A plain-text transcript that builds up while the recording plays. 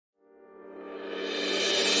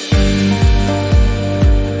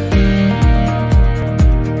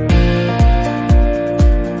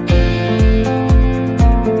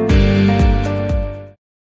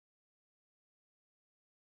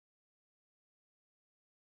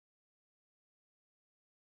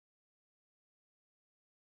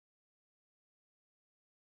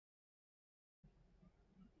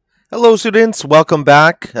Hello students, welcome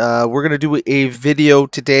back. We're going to do a video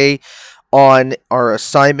today on our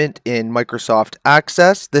assignment in Microsoft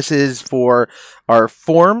Access. This is for our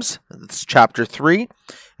forms. It's chapter 3.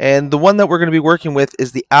 And the one that we're going to be working with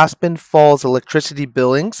is the Aspen Falls electricity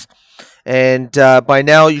billings. And by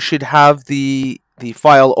now you should have the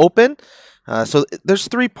file open. So there's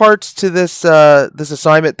 3 parts to this this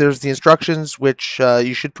assignment. There's the instructions, which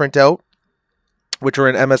you should print out, which are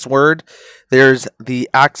in MS Word. There's the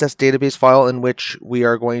Access database file in which we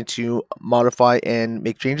are going to modify and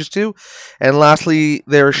make changes to. And lastly,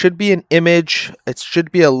 there should be an image. It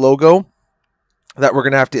should be a logo that we're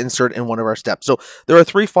going to have to insert in one of our steps. So there are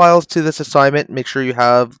 3 files to this assignment. Make sure you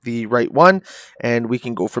have the right one, and we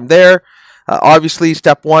can go from there. Obviously,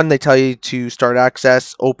 step 1, they tell you to start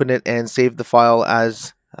Access, open it, and save the file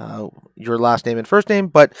as your last name and first name,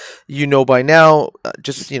 but you know by now,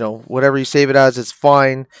 just whatever you save it as is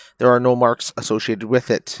fine. There are no marks associated with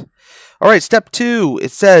it. All right, step 2,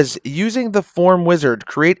 it says using the form wizard,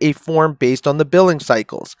 create a form based on the billing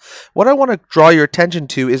cycles. What I want to draw your attention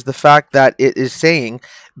to is the fact that it is saying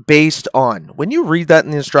based on. When you read that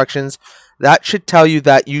in the instructions, that should tell you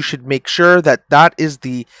that you should make sure that that is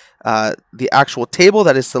the actual table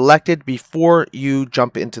that is selected before you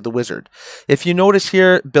jump into the wizard. If you notice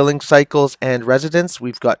here, billing cycles and residence,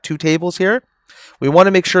 we've got 2 tables here. We want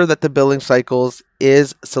to make sure that the billing cycles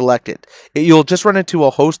is selected. You'll just run into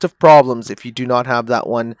a host of problems if you do not have that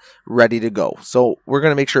one ready to go. So we're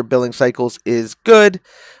going to make sure billing cycles is good.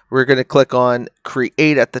 We're going to click on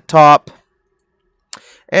create at the top,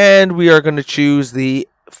 and we are going to choose the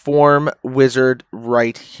form wizard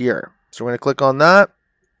right here. So we're going to click on that.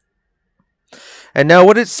 And now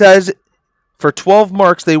what it says, for 12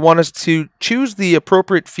 marks, they want us to choose the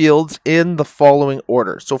appropriate fields in the following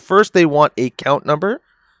order. So first they want a count number.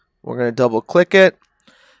 We're going to double click it.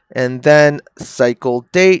 And then cycle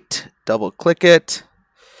date, double click it.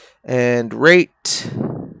 And rate,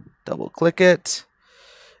 double click it.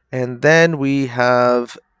 And then we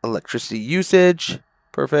have electricity usage.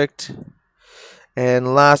 Perfect.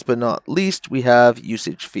 And last but not least, we have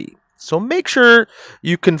usage fee. So make sure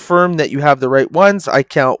you confirm that you have the right ones. I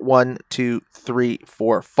count 1, 2, 3,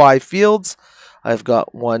 4, 5 fields. I've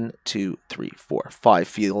got 1, 2, 3, 4, 5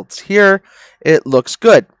 fields here. It looks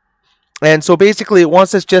good. And so basically it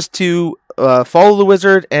wants us just to follow the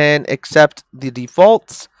wizard and accept the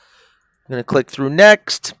defaults. I'm going to click through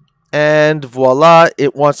next. And voila,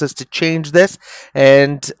 it wants us to change this.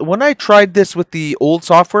 And when I tried this with the old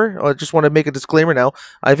software, I just want to make a disclaimer now,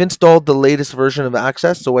 I've installed the latest version of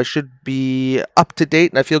Access, so I should be up to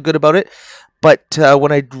date and I feel good about it. But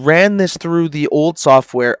when I ran this through the old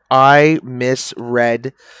software, I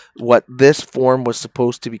misread what this form was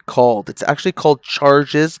supposed to be called. It's actually called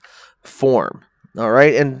charges form. All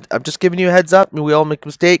right, and I'm just giving you a heads up. We all make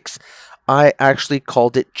mistakes. I actually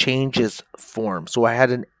called it changes form. So I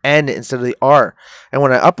had an N instead of the R. And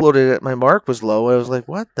when I uploaded it, my mark was low. I was like,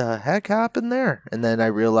 what the heck happened there? And then I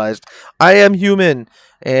realized I am human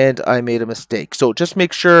and I made a mistake. So just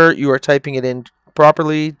make sure you are typing it in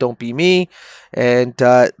properly. Don't be me. And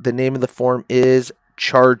the name of the form is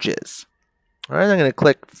charges. All right, I'm going to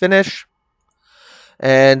click finish.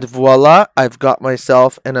 And voila, I've got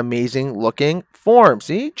myself an amazing looking form.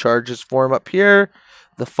 See, charges form up here.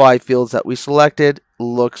 The 5 fields that we selected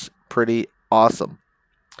looks pretty awesome.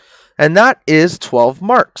 And that is 12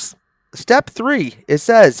 marks. Step 3, it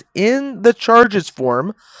says, in the charges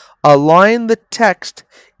form, align the text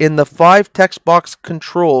in the 5 text box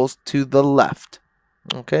controls to the left.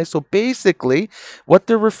 Okay, so basically what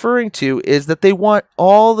they're referring to is that they want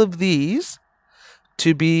all of these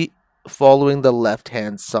to be following the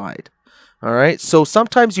left-hand side. All right, so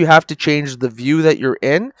sometimes you have to change the view that you're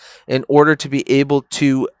in order to be able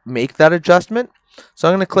to make that adjustment. So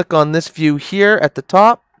I'm going to click on this view here at the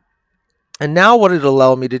top. And now what it'll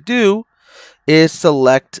allow me to do is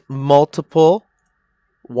select multiple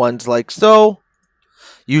ones like so,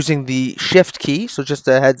 using the shift key. So just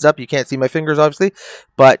a heads up, you can't see my fingers obviously,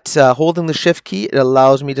 but holding the shift key, it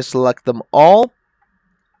allows me to select them all.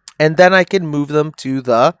 And then I can move them to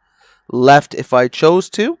the left if I chose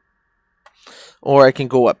to. Or I can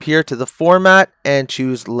go up here to the format and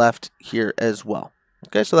choose left here as well.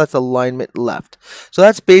 Okay, so that's alignment left. So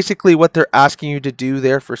that's basically what they're asking you to do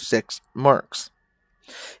there for 6 marks.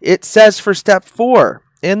 It says for step 4,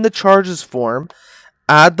 in the charges form,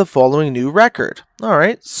 add the following new record. All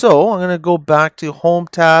right, so I'm going to go back to Home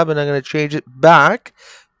tab and I'm going to change it back,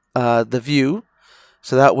 the view,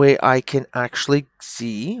 so that way I can actually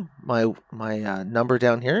see my number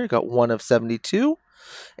down here. I got 1 of 72.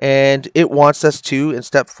 And it wants us to, in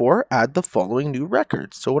step 4, add the following new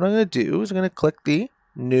record. So what I'm going to do is I'm going to click the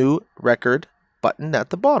new record button at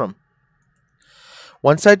the bottom.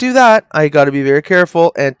 Once I do that, I got to be very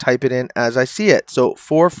careful and type it in as I see it. So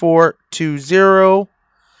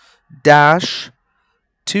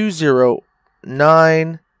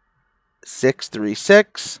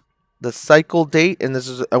 4420-209636, the cycle date, and this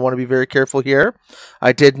is, I want to be very careful here.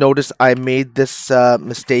 I did notice I made this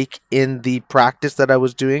mistake in the practice that I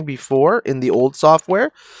was doing before in the old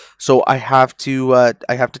software. So I have to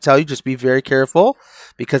tell you, just be very careful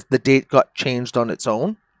because the date got changed on its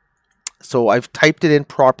own. So I've typed it in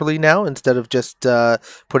properly now instead of just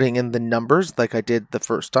putting in the numbers like I did the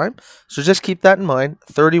first time. So just keep that in mind,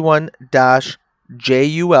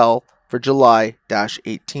 31-JUL for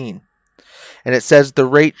July-18. And it says the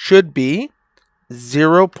rate should be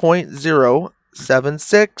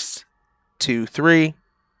 0.07623.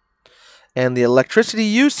 And the electricity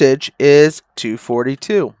usage is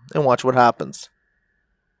 242. And watch what happens.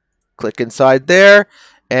 Click inside there,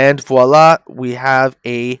 and voila, we have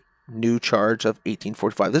a new charge of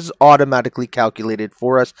 1845. This is automatically calculated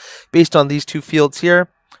for us based on these two fields here,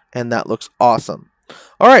 and that looks awesome.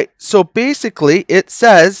 All right, so basically it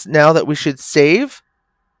says now that we should save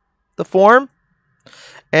the form,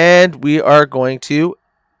 and we are going to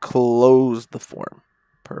close the form.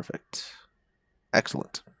 Perfect.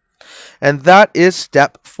 Excellent. And that is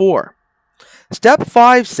step 4. Step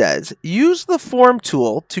 5 says, use the form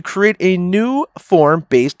tool to create a new form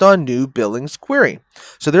based on new Billings query.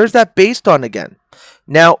 So there's that based on again.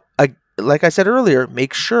 Now, like I said earlier,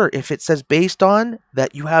 make sure if it says based on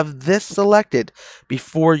that you have this selected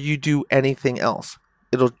before you do anything else.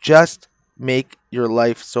 It'll just make your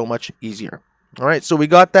life so much easier. All right, so we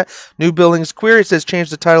got that new Billings query. It says change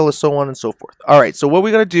the title and so on and so forth. All right, so what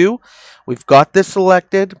we're going to do, we've got this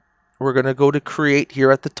selected. We're going to go to create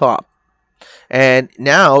here at the top. And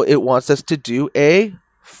now it wants us to do a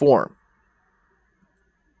form.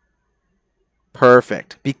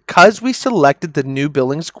 Perfect. Because we selected the new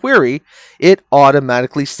Billings query, it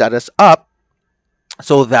automatically set us up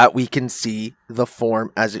so that we can see the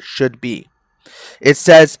form as it should be. It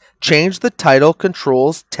says change the title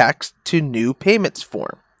controls text to new payments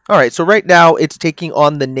form. All right, so right now it's taking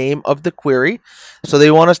on the name of the query. So they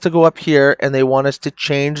want us to go up here and they want us to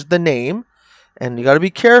change the name. And you got to be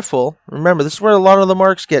careful. Remember, this is where a lot of the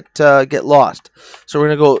marks get lost. So we're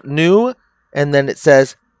going to go new, and then it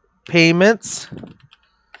says payments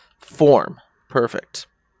form. Perfect.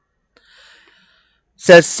 It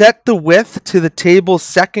says set the width to the table's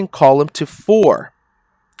second column to 4,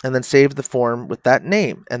 and then save the form with that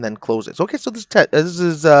name, and then close it. So, okay, so this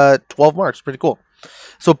is 12 marks. Pretty cool.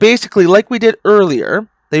 So basically, like we did earlier,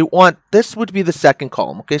 they want this would be the second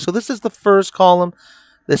column. Okay, so this is the first column.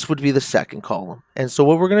 This would be the second column. And so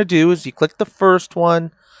what we're going to do is you click the first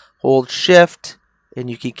one, hold shift,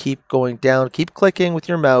 and you can keep going down, keep clicking with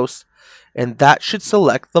your mouse, and that should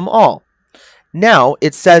select them all. Now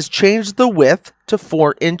it says change the width to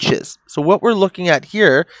 4 inches. So what we're looking at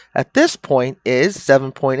here at this point is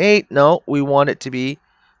 7.8. No, we want it to be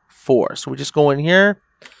 4. So we just go in here,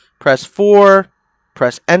 press 4,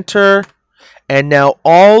 press enter. And now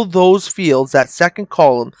all those fields, that second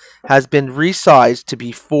column, has been resized to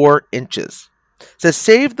be 4 inches. It says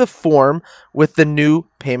save the form with the new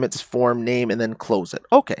payments form name and then close it.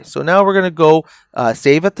 Okay, so now we're going to go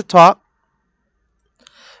save at the top.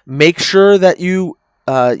 Make sure that you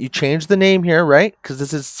change the name here, right? Because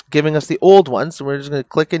this is giving us the old one. So we're just going to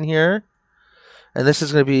click in here. And this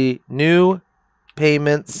is going to be new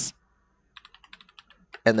payments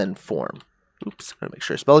and then form. Oops, I'm going to make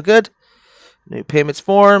sure I spell it good. New payments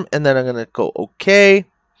form, and then I'm going to go OK.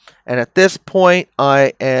 And at this point,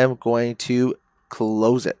 I am going to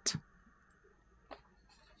close it.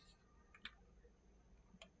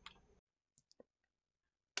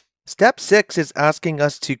 Step 6 is asking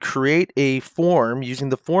us to create a form using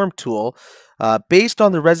the form tool based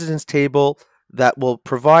on the residence table that will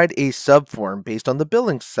provide a subform based on the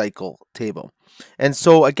billing cycle table. And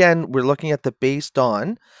so again, we're looking at the based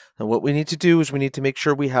on. And what we need to do is we need to make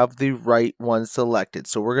sure we have the right one selected.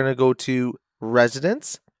 So we're going to go to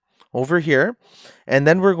residence over here, and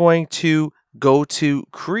then we're going to go to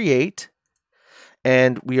create,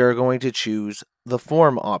 and we are going to choose the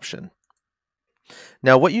form option.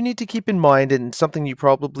 Now, what you need to keep in mind, and something you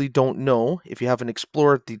probably don't know if you haven't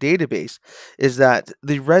explored the database, is that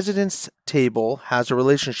the residence table has a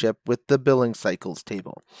relationship with the billing cycles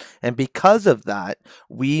table. And because of that,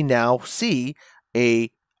 we now see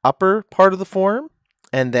a upper part of the form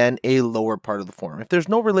and then a lower part of the form. If there's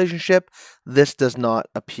no relationship, this does not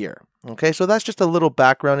appear. Okay, so that's just a little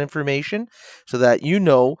background information so that you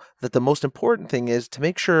know that the most important thing is to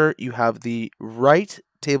make sure you have the right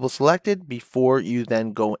table selected before you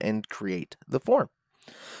then go and create the form.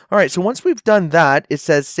 All right, so once we've done that, it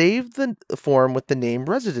says save the form with the name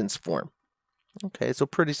residence form. Okay, so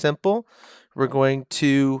pretty simple. We're going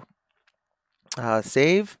to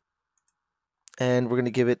save, and we're going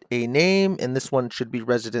to give it a name, and this one should be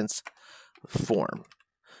residence form.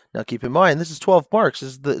 Now keep in mind, this is 12 marks.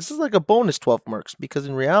 This is like a bonus 12 marks, because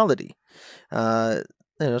in reality,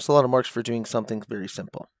 it's a lot of marks for doing something very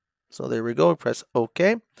simple. So there we go, press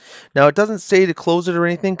OK. Now it doesn't say to close it or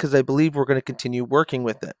anything, because I believe we're going to continue working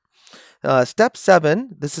with it. Step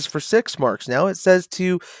 7, this is for 6 marks. Now it says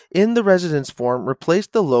to, in the residence form, replace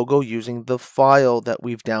the logo using the file that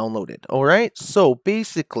we've downloaded. All right, so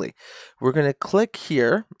basically, we're going to click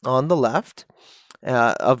here on the left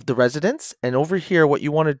of the residence, and over here, what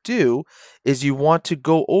you want to do is you want to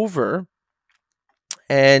go over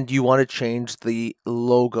and you want to change the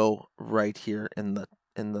logo right here in the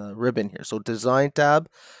ribbon here. So Design tab,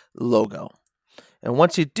 Logo. And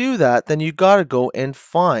once you do that, then you got to go and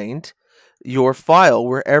find your file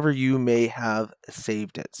wherever you may have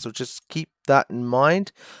saved it. So just keep that in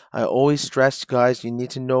mind. I always stress, guys, you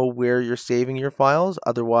need to know where you're saving your files.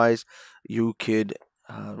 Otherwise, you could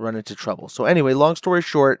run into trouble. So anyway, long story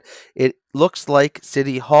short, it looks like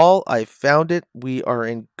City Hall. I found it. We are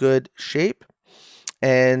in good shape,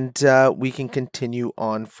 and we can continue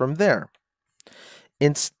on from there.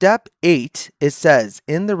 In step 8, it says,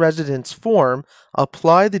 in the residence form,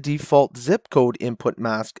 apply the default zip code input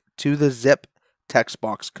mask to the zip text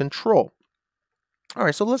box control. All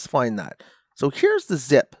right, so let's find that. So here's the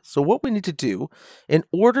zip. So what we need to do, in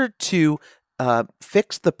order to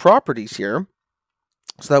fix the properties here,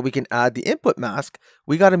 so that we can add the input mask,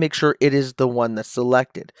 we got to make sure it is the one that's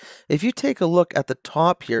selected. If you take a look at the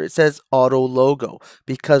top here, it says auto logo,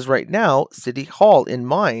 because right now City Hall in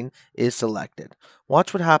mine is selected.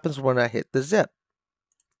 Watch what happens when I hit the zip.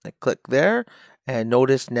 I click there, and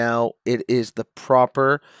notice now it is the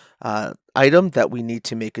proper item that we need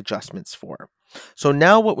to make adjustments for. So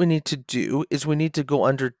now what we need to do is we need to go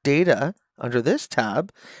under Data, under this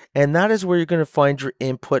tab, and that is where you're going to find your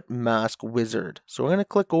input mask wizard. So we're going to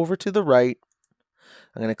click over to the right.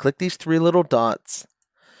 I'm going to click these 3 little dots.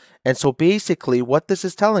 And so basically what this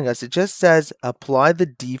is telling us, it just says apply the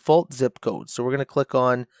default zip code. So we're going to click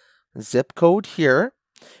on zip code here.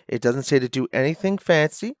 It doesn't say to do anything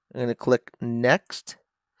fancy. I'm going to click next.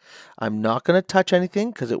 I'm not going to touch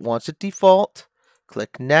anything because it wants it default.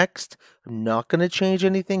 Click next. I'm not going to change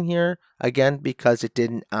anything here, again, because it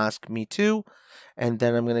didn't ask me to. And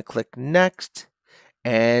then I'm going to click next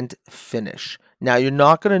and finish. Now you're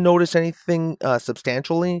not going to notice anything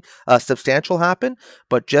substantial happen,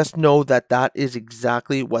 but just know that that is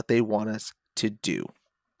exactly what they want us to do.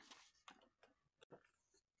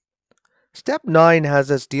 Step 9 has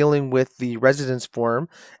us dealing with the residence form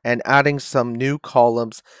and adding some new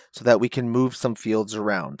columns so that we can move some fields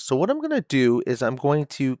around. So what I'm going to do is I'm going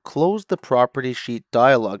to close the property sheet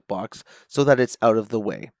dialog box so that it's out of the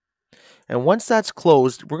way. And once that's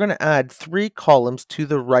closed, we're going to add 3 columns to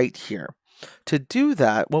the right here. To do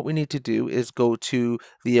that, what we need to do is go to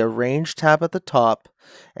the Arrange tab at the top,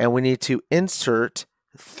 and we need to insert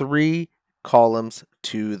 3 columns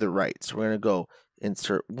to the right. So we're going to go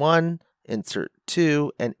insert 1, insert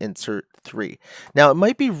 2, and insert 3. Now it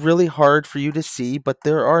might be really hard for you to see, but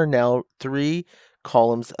there are now 3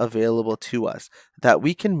 columns available to us that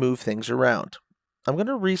we can move things around. I'm going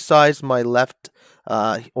to resize my left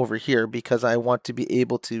over here because I want to be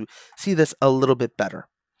able to see this a little bit better.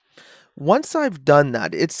 Once I've done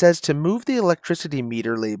that, it says to move the electricity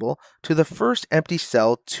meter label to the first empty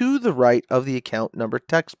cell to the right of the account number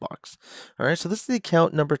text box. All right, so this is the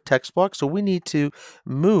account number text box, so we need to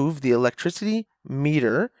move the electricity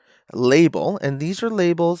meter label, and these are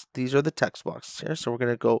labels, these are the text boxes here. So we're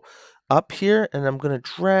going to go up here, and I'm going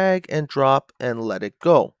to drag and drop and let it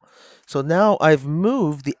go. So now I've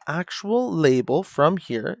moved the actual label from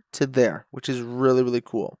here to there, which is really, really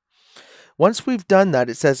cool. Once we've done that,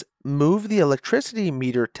 it says move the electricity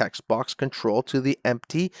meter text box control to the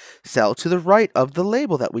empty cell to the right of the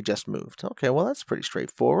label that we just moved. Okay, well, that's pretty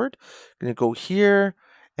straightforward. I'm going to go here,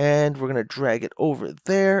 and we're going to drag it over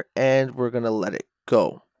there, and we're going to let it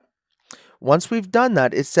go. Once we've done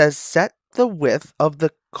that, it says set the width of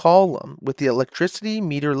the column with the electricity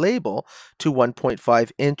meter label to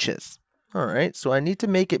 1.5 inches. All right, so I need to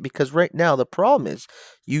make it because right now the problem is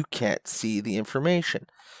you can't see the information.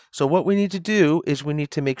 So what we need to do is we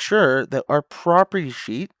need to make sure that our property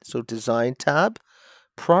sheet, so Design tab,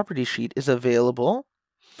 property sheet is available.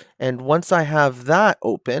 And once I have that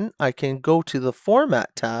open, I can go to the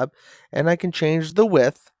Format tab and I can change the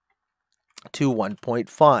width to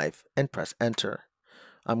 1.5 and press Enter.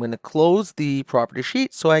 I'm going to close the property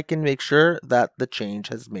sheet so I can make sure that the change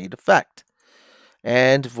has made effect.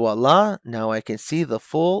 And voila, now I can see the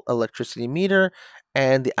full electricity meter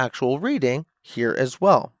and the actual reading here as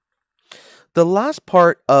well. The last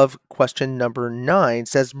part of question number 9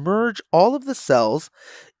 says merge all of the cells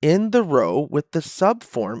in the row with the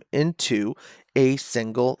subform into a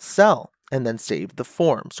single cell and then save the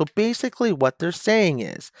form. So basically what they're saying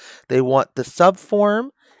is they want the subform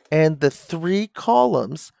and the 3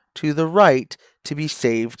 columns to the right to be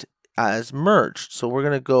saved as merged. So we're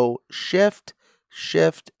going to go shift,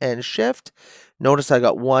 shift, and shift. Notice I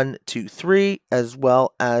got 1, 2, 3 as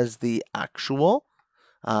well as the actual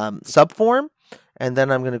subform. And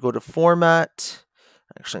then I'm going to go to format.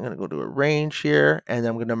 Actually, I'm going to go to arrange here, and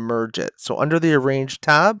I'm going to merge it. So under the arrange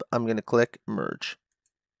tab, I'm going to click merge.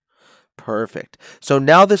 Perfect. So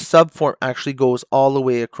now this subform actually goes all the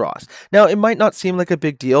way across. Now, it might not seem like a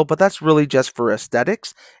big deal, but that's really just for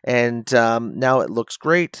aesthetics. And now it looks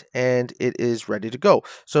great, and it is ready to go.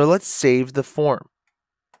 So let's save the form.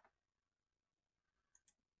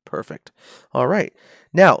 Perfect. All right.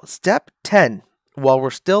 Now, step 10. While we're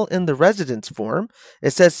still in the residence form,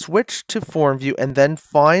 it says switch to form view and then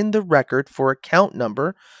find the record for account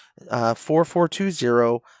number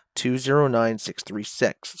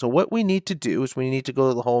 4420209636. So what we need to do is we need to go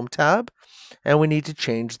to the home tab and we need to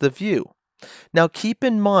change the view. Now keep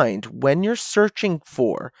in mind when you're searching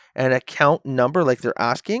for an account number like they're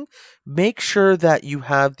asking, make sure that you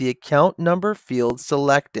have the account number field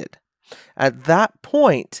selected. At that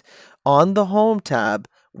point on the home tab,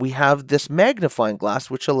 we have this magnifying glass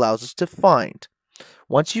which allows us to find.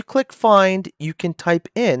 Once you click find, you can type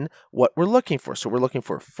in what we're looking for. So we're looking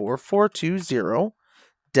for 4420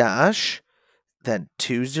 dash then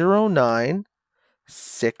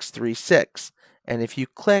 209636. And if you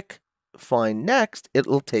click find next, it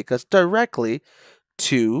will take us directly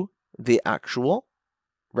to the actual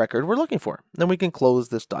record we're looking for. Then we can close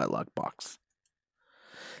this dialog box.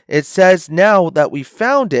 It says now that we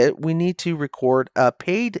found it, we need to record a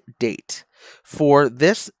paid date for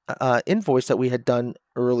this invoice that we had done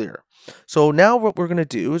earlier. So now what we're going to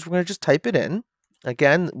do is we're going to just type it in.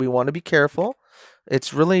 Again, we want to be careful.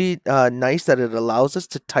 It's really nice that it allows us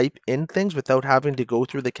to type in things without having to go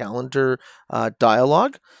through the calendar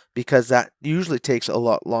dialog, because that usually takes a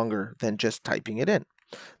lot longer than just typing it in.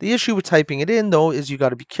 The issue with typing it in, though, is you got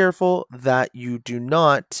to be careful that you do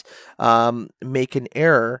not make an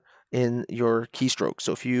error in your keystroke.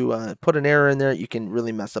 So if you put an error in there, you can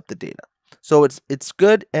really mess up the data. So it's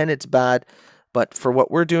good and it's bad, but for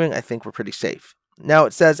what we're doing, I think we're pretty safe. Now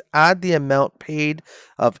it says add the amount paid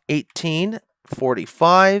of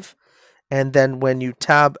 $18.45, and then when you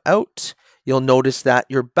tab out, you'll notice that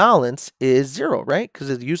your balance is 0, right?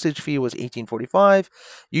 Because the usage fee was $18.45.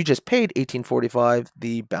 You just paid $18.45.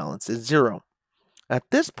 The balance is 0. At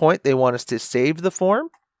this point, they want us to save the form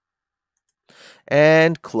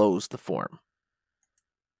and close the form.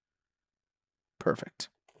 Perfect.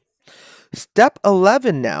 Step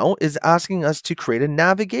 11 now is asking us to create a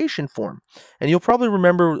navigation form. And you'll probably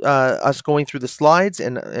remember us going through the slides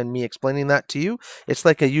and me explaining that to you. It's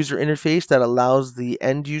like a user interface that allows the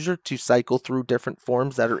end user to cycle through different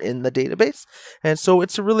forms that are in the database. And so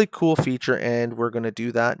it's a really cool feature, and we're going to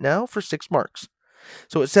do that now for 6 marks.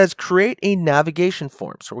 So it says create a navigation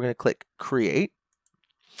form. So we're going to click create.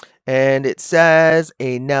 And it says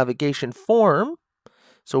a navigation form.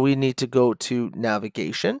 So we need to go to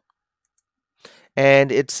navigation.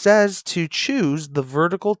 And it says to choose the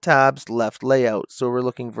vertical tabs left layout. So we're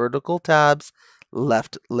looking vertical tabs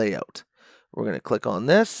left layout. We're going to click on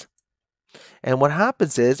this. And what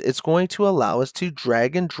happens is it's going to allow us to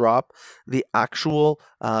drag and drop the actual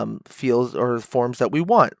fields or forms that we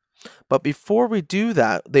want. But before we do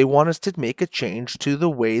that, they want us to make a change to the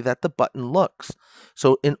way that the button looks.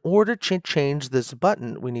 So in order to change this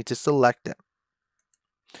button, we need to select it.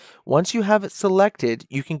 Once you have it selected,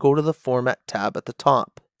 you can go to the Format tab at the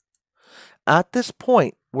top. At this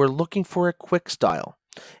point, we're looking for a quick style.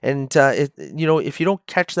 And if you don't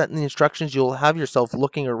catch that in the instructions, you'll have yourself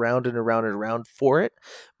looking around and around and around for it.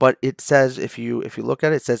 But it says, if you look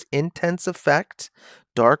at it, it says Intense Effect,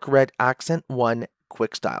 Dark Red Accent 1,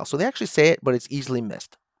 Quick Style. So they actually say it, but it's easily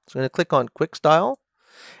missed. So I'm going to click on Quick Style,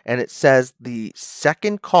 and it says the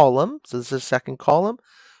second column. So this is the second column.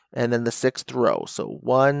 And then the 6th row. So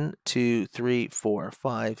 1, 2, 3, 4,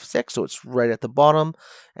 5, 6. So it's right at the bottom.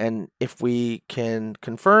 And if we can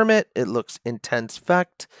confirm it, it looks Intense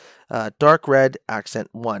Effect, Dark Red, Accent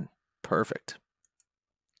 1. Perfect.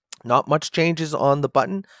 Not much changes on the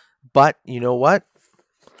button, but you know what?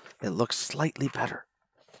 It looks slightly better.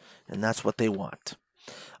 And that's what they want.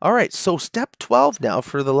 All right, so step 12 now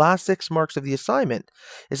for the last 6 marks of the assignment.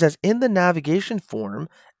 It says in the navigation form,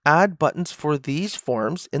 add buttons for these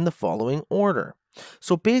forms in the following order.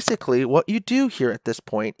 So basically what you do here at this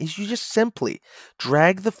point is you just simply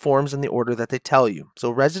drag the forms in the order that they tell you. So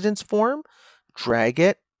residence form, drag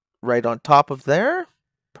it right on top of there.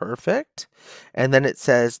 Perfect. And then it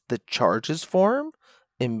says the charges form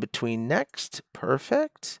in between next.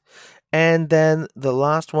 Perfect. And then the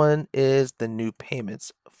last one is the new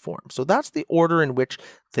payments form. So that's the order in which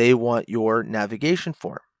they want your navigation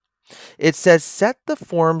form. It says set the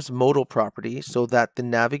form's modal property so that the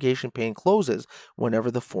navigation pane closes whenever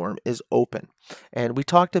the form is open. And we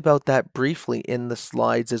talked about that briefly in the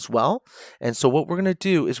slides as well. And so what we're going to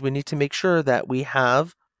do is we need to make sure that we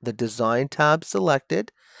have the design tab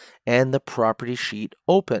selected and the property sheet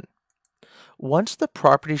open. Once the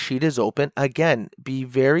property sheet is open, again, be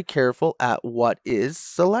very careful at what is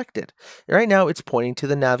selected. Right now, it's pointing to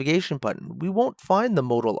the navigation button. We won't find the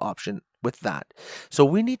modal option with that. So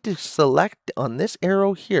we need to select on this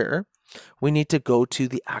arrow here, we need to go to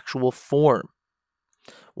the actual form.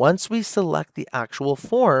 Once we select the actual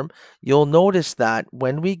form, you'll notice that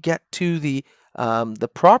when we get to the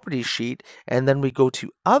property sheet and then we go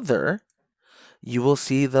to other, you will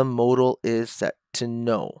see the modal is set to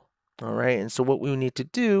no. All right, and so what we need to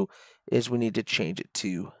do is we need to change it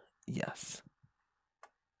to yes.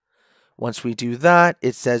 Once we do that,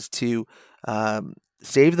 it says to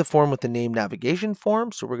save the form with the name navigation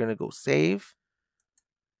form. So we're going to go save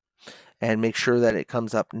and make sure that it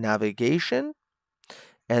comes up navigation.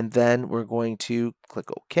 And then we're going to click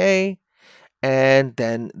OK. And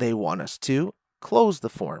then they want us to close the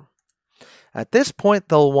form. At this point,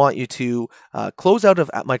 they'll want you to close out of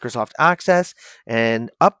Microsoft Access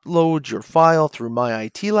and upload your file through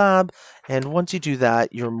MyITlab. And once you do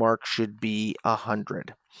that, your mark should be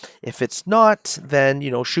 100. If it's not, then,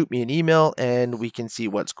 shoot me an email and we can see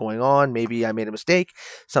what's going on. Maybe I made a mistake.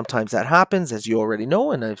 Sometimes that happens, as you already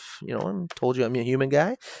know, and I've told you I'm a human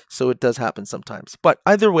guy, so it does happen sometimes. But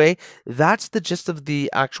either way, that's the gist of the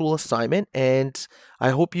actual assignment, and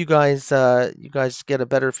I hope you guys get a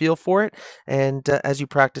better feel for it, and as you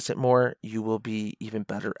practice it more, you will be even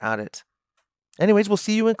better at it. Anyways, we'll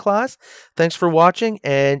see you in class. Thanks for watching,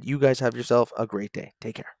 and you guys have yourself a great day.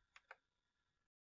 Take care.